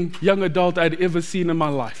looking young adult I'd ever seen in my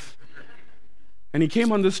life. And he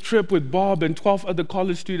came on this trip with Bob and 12 other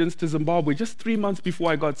college students to Zimbabwe just 3 months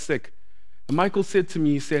before I got sick. And Michael said to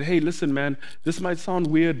me, he said, hey, listen, man, this might sound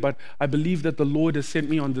weird, but I believe that the Lord has sent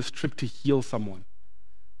me on this trip to heal someone.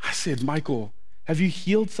 I said, Michael, have you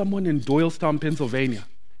healed someone in Doylestown, Pennsylvania?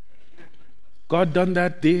 God done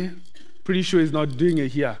that there? Pretty sure he's not doing it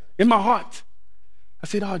here. In my heart. I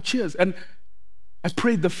said, oh, cheers. And I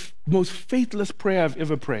prayed the most faithless prayer I've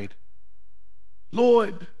ever prayed.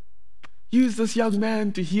 Lord, use this young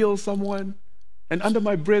man to heal someone. And under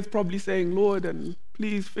my breath, probably saying, Lord, and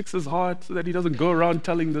please fix his heart so that he doesn't go around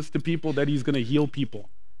telling this to people that he's going to heal people.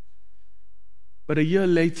 But a year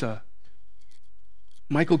later,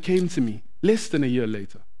 Michael came to me, less than a year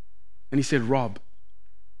later, and he said, Rob,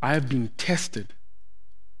 I have been tested.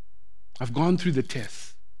 I've gone through the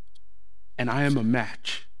tests, and I am a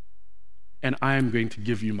match, and I am going to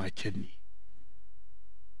give you my kidney.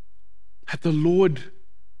 That the Lord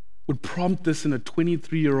would prompt this in a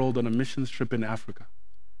 23-year-old on a missions trip in Africa.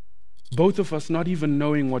 Both of us not even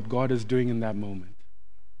knowing what God is doing in that moment.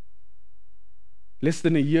 Less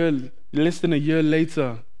than a year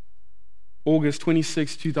later, August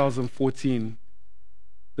 26, 2014,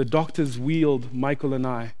 the doctors wheeled Michael and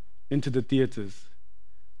I into the theaters.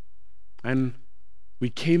 And we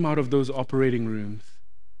came out of those operating rooms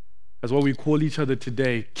as what we call each other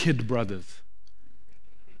today, kid brothers.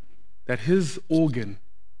 That his organ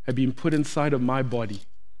had been put inside of my body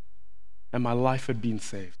and my life had been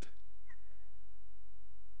saved.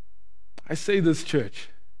 I say this, church,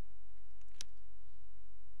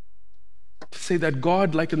 to say that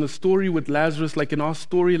God, like in the story with Lazarus, like in our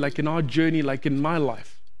story, like in our journey, like in my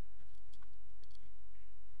life,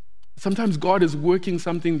 sometimes God is working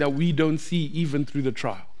something that we don't see even through the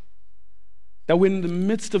trial. That we're in the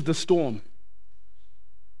midst of the storm,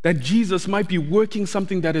 that Jesus might be working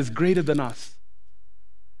something that is greater than us.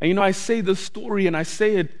 And I say this story and I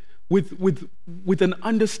say it with an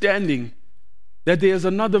understanding that there's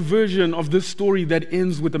another version of this story that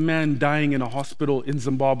ends with a man dying in a hospital in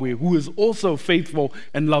Zimbabwe who is also faithful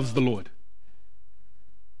and loves the Lord.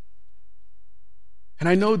 And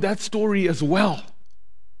I know that story as well,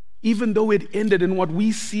 even though it ended in what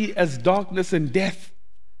we see as darkness and death,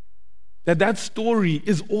 that story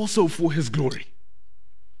is also for his glory.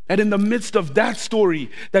 That in the midst of that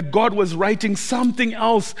story, that God was writing something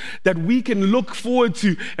else that we can look forward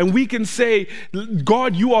to, and we can say,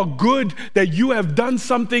 God, you are good, that you have done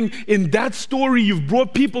something in that story. You've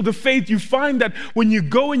brought people to faith. You find that when you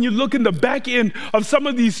go and you look in the back end of some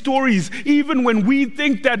of these stories, even when we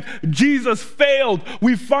think that Jesus failed,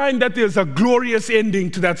 we find that there's a glorious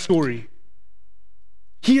ending to that story.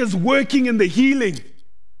 He is working in the healing.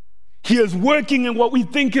 He is working in what we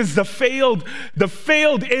think is the failed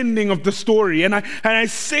ending of the story. And I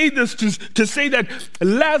say this to say that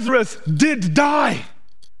Lazarus did die.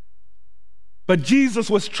 But Jesus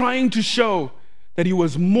was trying to show that he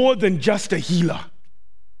was more than just a healer.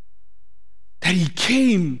 That he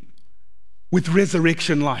came with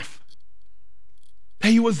resurrection life. That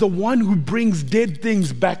he was the one who brings dead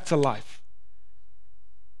things back to life.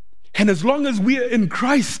 And as long as we are in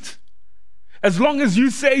Christ, as long as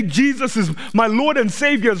you say Jesus is my Lord and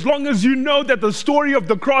Savior, as long as you know that the story of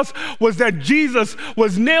the cross was that Jesus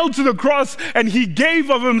was nailed to the cross and he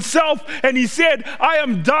gave of himself and he said, I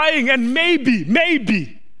am dying, and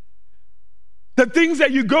maybe the things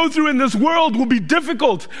that you go through in this world will be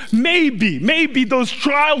difficult. Maybe those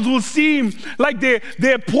trials will seem like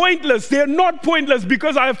they're pointless. They're not pointless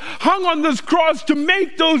because I've hung on this cross to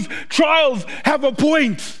make those trials have a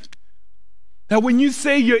point. That when you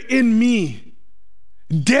say you're in me,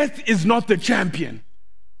 death is not the champion,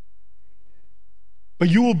 but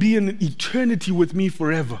you will be in eternity with me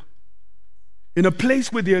forever. In a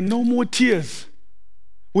place where there are no more tears,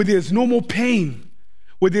 where there's no more pain,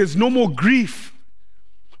 where there's no more grief,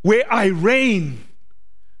 where I reign,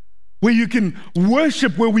 where you can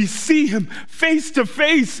worship, where we see him face to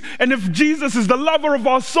face. And if Jesus is the lover of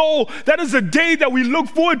our soul, that is a day that we look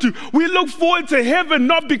forward to. We look forward to heaven,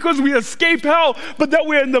 not because we escape hell, but that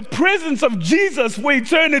we're in the presence of Jesus for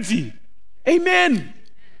eternity. Amen.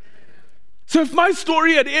 So if my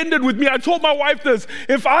story had ended with me, I told my wife this,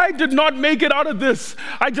 if I did not make it out of this,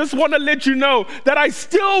 I just want to let you know that I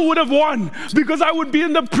still would have won, because I would be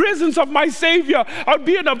in the presence of my Savior. I would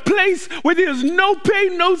be in a place where there's no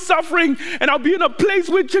pain, no suffering, and I'll be in a place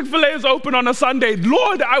where Chick-fil-A is open on a Sunday.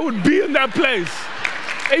 Lord, I would be in that place.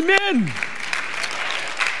 Amen.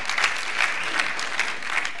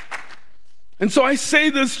 And so I say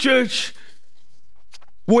this, church,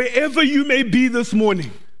 wherever you may be this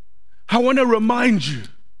morning, I want to remind you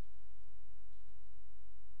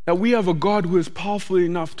that we have a God who is powerful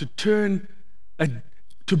enough to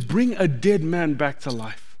bring a dead man back to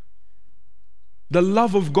life. The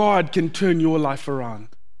love of God can turn your life around.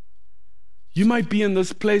 You might be in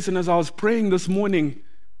this place, and as I was praying this morning,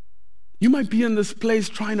 you might be in this place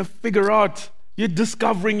trying to figure out, you're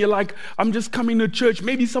discovering, you're like, I'm just coming to church.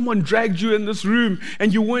 Maybe someone dragged you in this room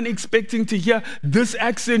and you weren't expecting to hear this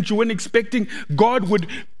accent. You weren't expecting God would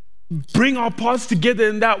bring our paths together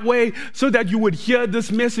in that way so that you would hear this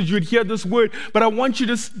message, you would hear this word. But I want you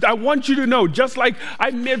to know, just like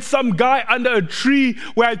I met some guy under a tree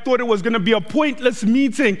where I thought it was going to be a pointless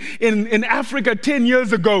meeting in Africa 10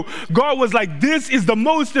 years ago, God was like, this is the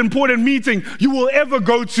most important meeting you will ever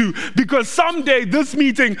go to, because someday this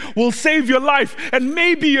meeting will save your life. And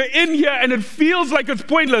maybe you're in here and it feels like it's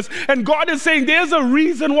pointless. And God is saying, there's a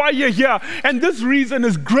reason why you're here. And this reason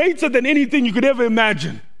is greater than anything you could ever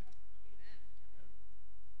imagine.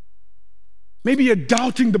 Maybe you're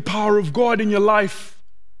doubting the power of God in your life.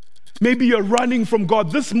 Maybe you're running from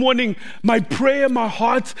God. This morning, my prayer, my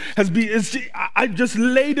heart I just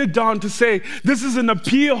laid it down to say, this is an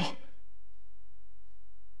appeal.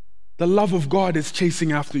 The love of God is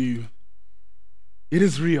chasing after you. It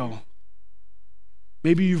is real.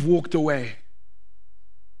 Maybe you've walked away.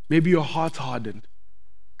 Maybe your heart's hardened.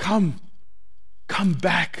 Come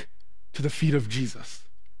back to the feet of Jesus.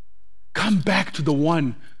 Come back to the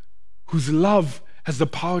one whose love has the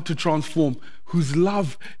power to transform, whose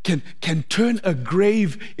love can turn a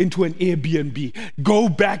grave into an Airbnb. Go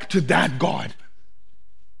back to that God,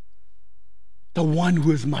 the one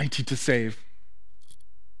who is mighty to save.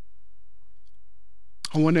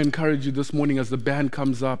 I want to encourage you this morning as the band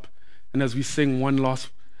comes up and as we sing one last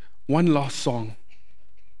song,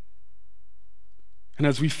 and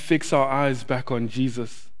as we fix our eyes back on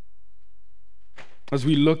Jesus, as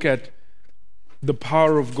we look at the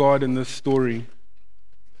power of God in this story.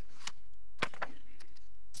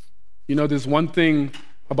 You know, there's one thing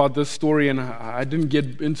about this story, and I didn't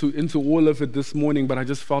get into all of it this morning, but I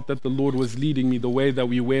just felt that the Lord was leading me the way that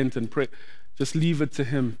we went and pray. Just leave it to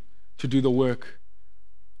Him to do the work.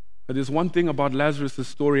 But there's one thing about Lazarus'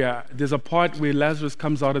 story. There's a part where Lazarus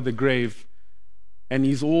comes out of the grave, and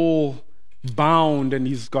he's all bound, and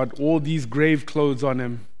he's got all these grave clothes on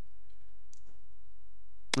him.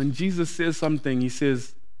 When Jesus says something, he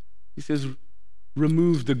says,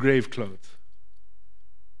 remove the grave clothes.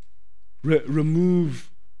 Remove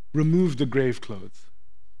the grave clothes.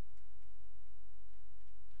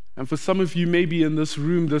 And for some of you, maybe in this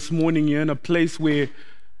room this morning, you're in a place where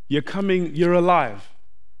you're alive.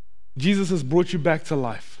 Jesus has brought you back to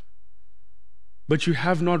life. But you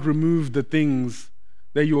have not removed the things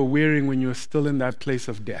that you were wearing when you were still in that place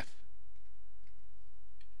of death.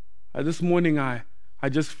 This morning, I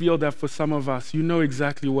just feel that for some of us, you know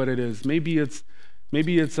exactly what it is. Maybe it's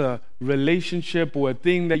a relationship or a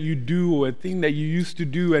thing that you do or a thing that you used to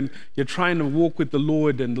do, and you're trying to walk with the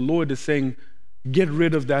Lord, and the Lord is saying, get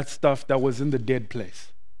rid of that stuff that was in the dead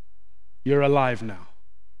place. You're alive now.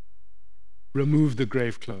 Remove the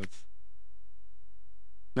grave clothes.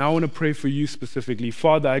 Now I want to pray for you specifically.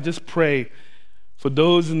 Father, I just pray for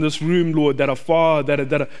those in this room, Lord, that are far,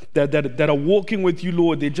 that are walking with you,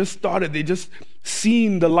 Lord. They just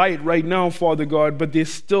seen the light right now, Father God, but they're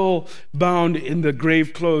still bound in the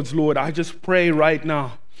grave clothes, Lord. I just pray right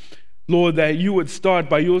now, Lord, that you would start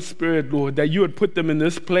by your Spirit, Lord, that you would put them in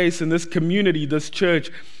this place, in this community, this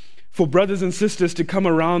church, for brothers and sisters to come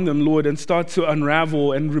around them, Lord, and start to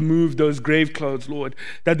unravel and remove those grave clothes, Lord,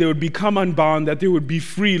 that they would become unbound, that they would be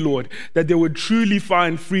free, Lord, that they would truly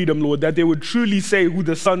find freedom, Lord, that they would truly say who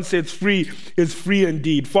the Son sets free is free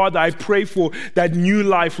indeed. Father, I pray for that new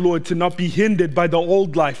life, Lord, to not be hindered by the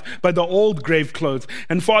old life, by the old grave clothes.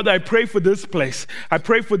 And Father, I pray for this place. I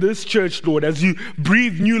pray for this church, Lord, as you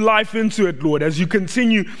breathe new life into it, Lord, as you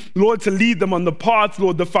continue, Lord, to lead them on the path,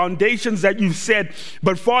 Lord, the foundations that you've set.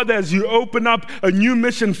 But Father, as you open up a new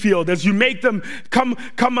mission field, as you make them come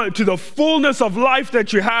to the fullness of life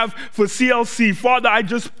that you have for CLC, Father, I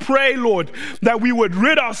just pray, Lord, that we would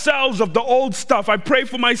rid ourselves of the old stuff. I pray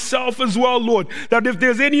for myself as well, Lord, that if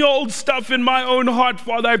there's any old stuff in my own heart,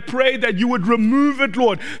 Father, I pray that you would remove it,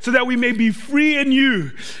 Lord, so that we may be free in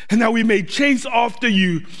you and that we may chase after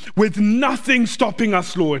you with nothing stopping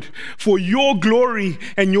us, Lord, for your glory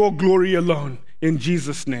and your glory alone. In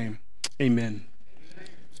Jesus' name, amen.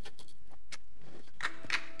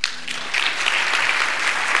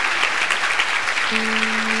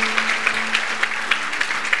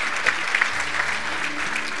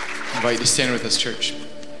 I invite you to stand with us, church.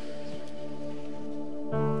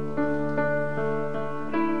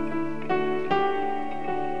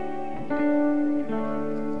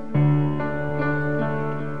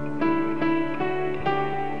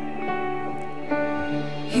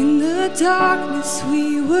 darkness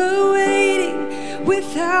we were waiting,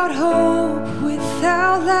 without hope,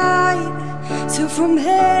 without light, till from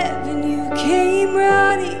heaven you came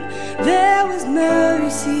running. There was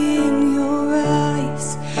mercy in your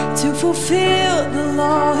eyes to fulfill the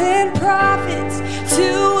law and prophets. To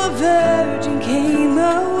a virgin came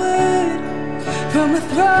a word from a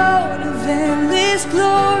throne of endless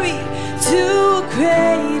glory to a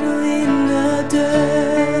cradle in the dirt.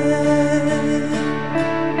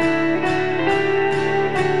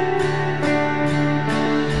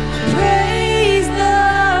 Praise the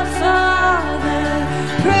Father,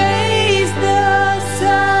 praise the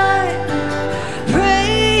Son,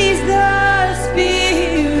 praise the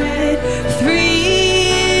Spirit,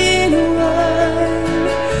 three in one.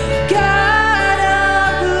 God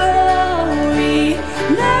of glory,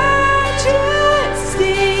 majesty,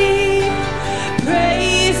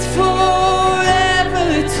 praise forever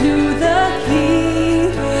to the King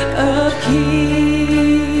of Kings.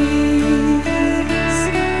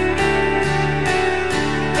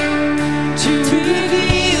 To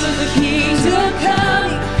reveal the kingdom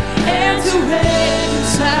coming and to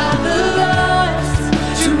reconcile the lost,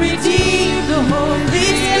 to redeem the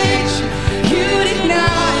hopeless nation. You did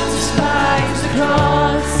not despise the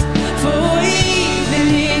cross, for even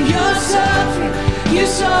in your suffering you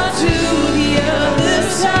saw to the other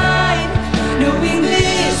side, knowing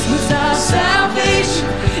this was our salvation.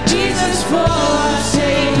 Jesus, for our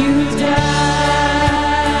sake you died.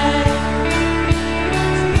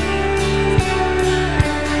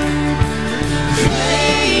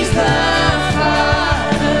 Praise the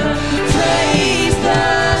Father, praise the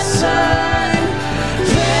Son,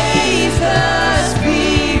 praise the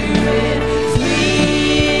Spirit,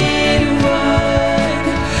 three in one.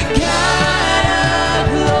 God of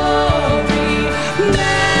glory,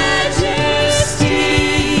 majesty,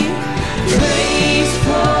 praise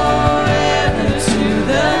forever to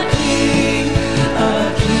the King of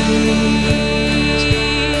Kings.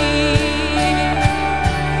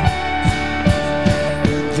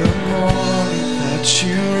 The morning that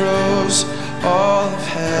you rose, all of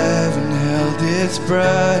heaven held its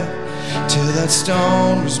breath, till that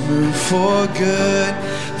stone was moved for good.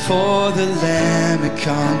 For the Lamb had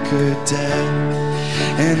conquered death,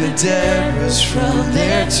 and the dead rose from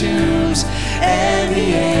their tombs, and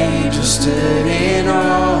the angels stood in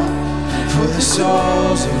awe. For the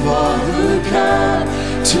souls of all who come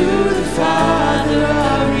to the Father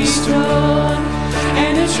are restored,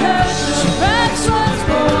 and the treasure of Christ was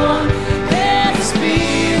born. There's a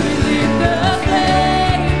Spirit in the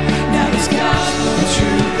flame. Now this gospel, the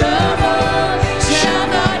truth of all, shall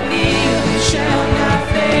not kneel, it shall not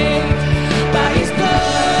fade. By His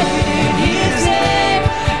blood and in His name,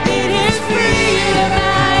 it is freedom,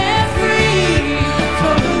 I am free.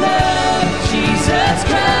 For the love of Jesus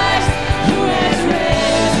Christ, who has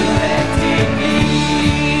resurrected me.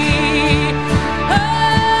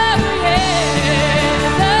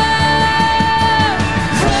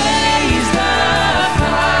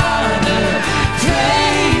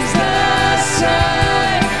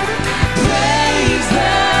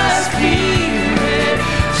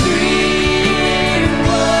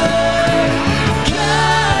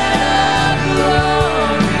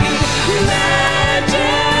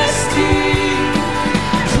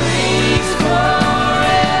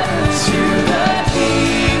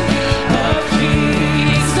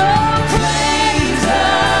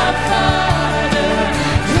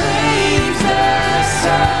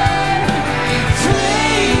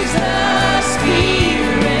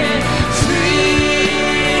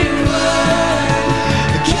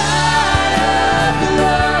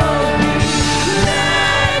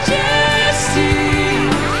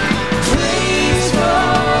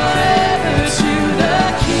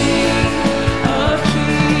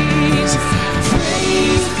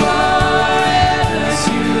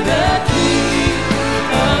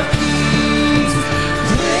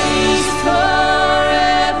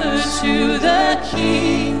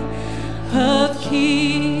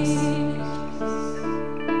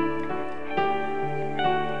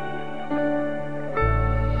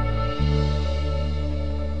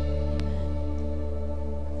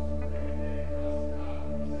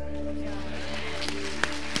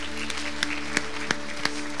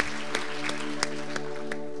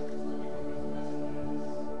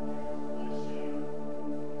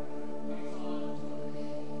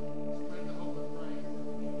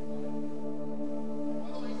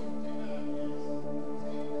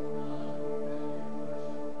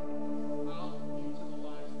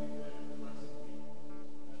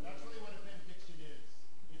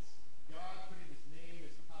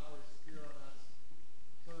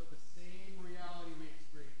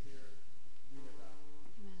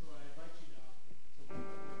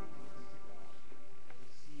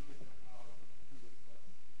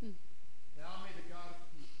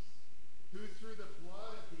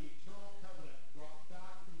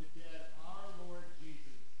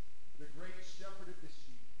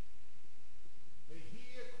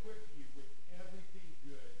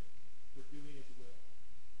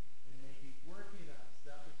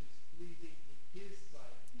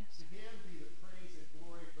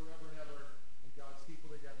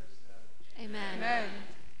 Amen. Amen.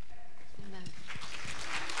 Amen.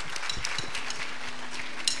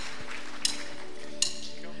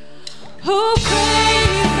 Oh,